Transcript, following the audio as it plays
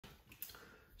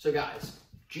So guys,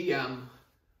 GM,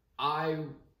 I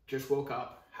just woke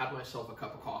up, had myself a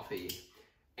cup of coffee,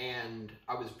 and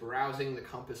I was browsing the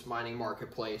Compass Mining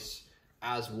Marketplace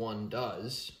as one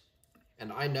does,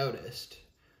 and I noticed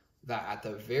that at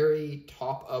the very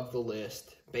top of the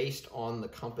list, based on the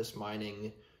Compass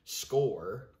Mining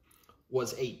score,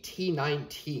 was a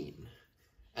T19.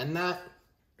 And that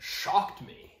shocked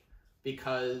me,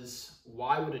 because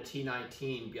why would a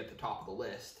T19 be at the top of the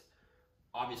list?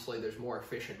 Obviously, there's more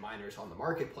efficient miners on the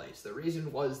marketplace. The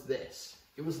reason was this: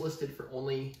 it was listed for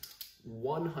only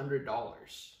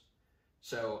 $100.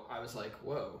 So I was like,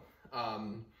 whoa,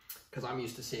 because I'm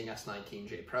used to seeing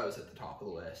S19J Pros at the top of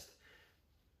the list,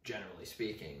 generally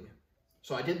speaking.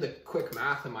 So I did the quick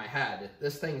math in my head.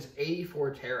 This thing's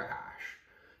 84 terahash.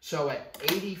 So at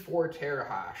 84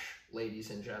 terahash,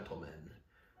 ladies and gentlemen,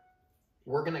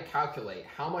 we're gonna calculate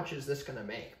how much is this gonna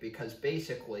make, because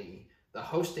basically the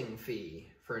hosting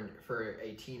fee for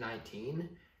a T19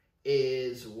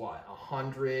 is what,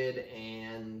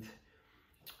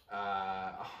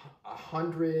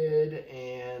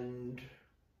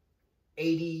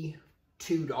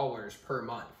 $182 per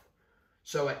month.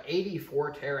 So at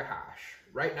 84 terahash,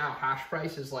 right now hash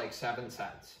price is like 7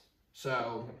 cents.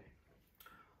 So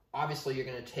obviously you're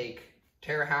gonna take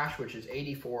terahash, which is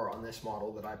 84 on this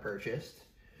model that I purchased.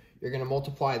 You're gonna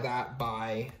multiply that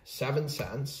by 7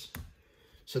 cents.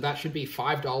 So that should be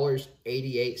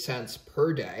 $5.88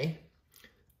 per day.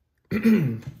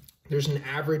 There's an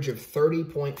average of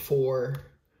 30.4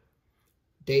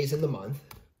 days in the month.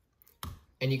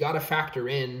 And you gotta factor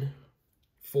in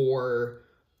for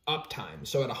uptime.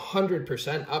 So at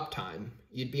 100% uptime,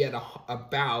 you'd be at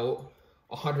about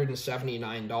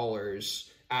 $179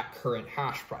 at current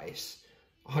hash price,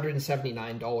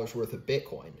 $179 worth of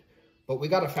Bitcoin. But we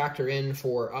got to factor in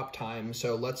for uptime.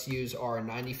 So let's use our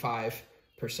 95%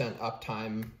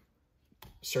 uptime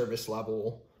service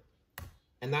level.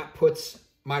 And that puts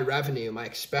my revenue, my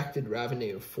expected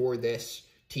revenue for this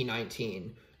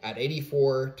T19 at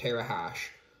 84 terahash.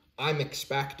 I'm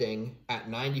expecting at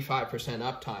 95%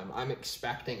 uptime, I'm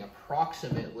expecting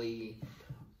approximately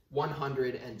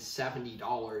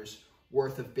 $170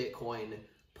 worth of Bitcoin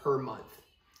per month.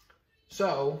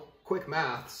 So, quick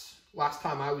maths, last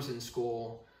time I was in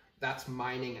school, that's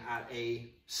mining at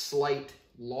a slight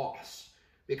loss,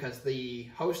 because the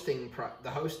hosting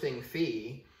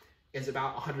fee is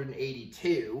about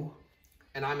 $182,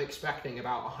 and I'm expecting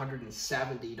about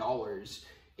 $170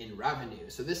 in revenue.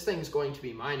 So this thing's going to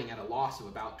be mining at a loss of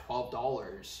about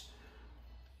 $12,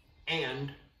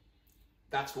 and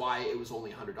that's why it was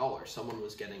only $100. Someone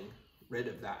was getting rid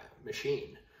of that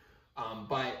machine.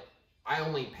 But I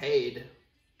only paid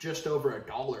just over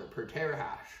 $1 per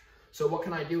terahash. So what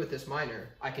can I do with this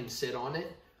miner? I can sit on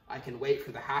it. I can wait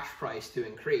for the hash price to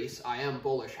increase. I am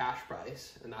bullish hash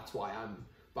price, and that's why I'm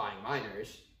buying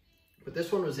miners. But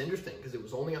this one was interesting because it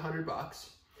was only $100.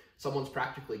 Someone's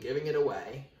practically giving it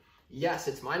away. Yes,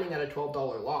 it's mining at a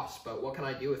 $12 loss, but what can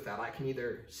I do with that? I can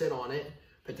either sit on it,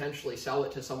 potentially sell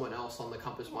it to someone else on the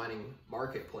Compass Mining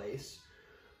Marketplace,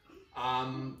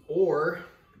 or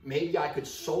maybe I could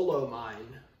solo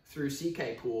mine through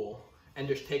CK Pool and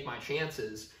just take my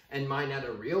chances and mine at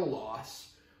a real loss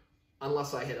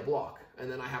unless I hit a block,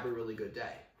 and then I have a really good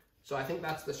day. So I think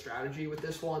that's the strategy with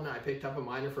this one. I picked up a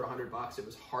miner for $100. It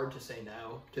was hard to say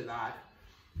no to that.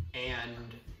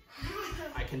 And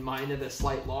I can mine at a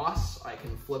slight loss. I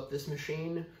can flip this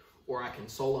machine, or I can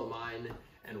solo mine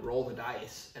and roll the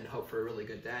dice and hope for a really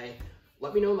good day.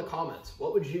 Let me know in the comments,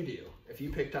 what would you do if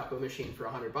you picked up a machine for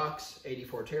 $100,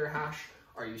 84 terahash?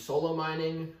 Are you solo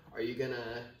mining? Are you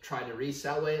gonna try to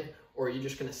resell it? Or are you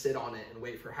just gonna sit on it and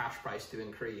wait for hash price to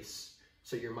increase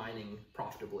so you're mining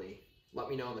profitably? Let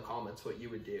me know in the comments what you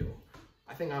would do.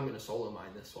 I think I'm gonna solo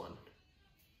mine this one.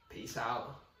 Peace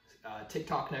out.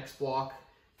 TikTok next block.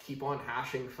 Keep on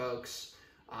hashing, folks,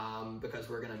 because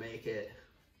we're gonna make it.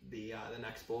 The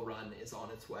next bull run is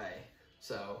on its way.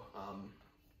 So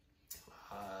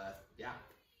yeah,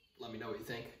 let me know what you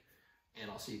think,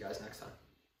 and I'll see you guys next time.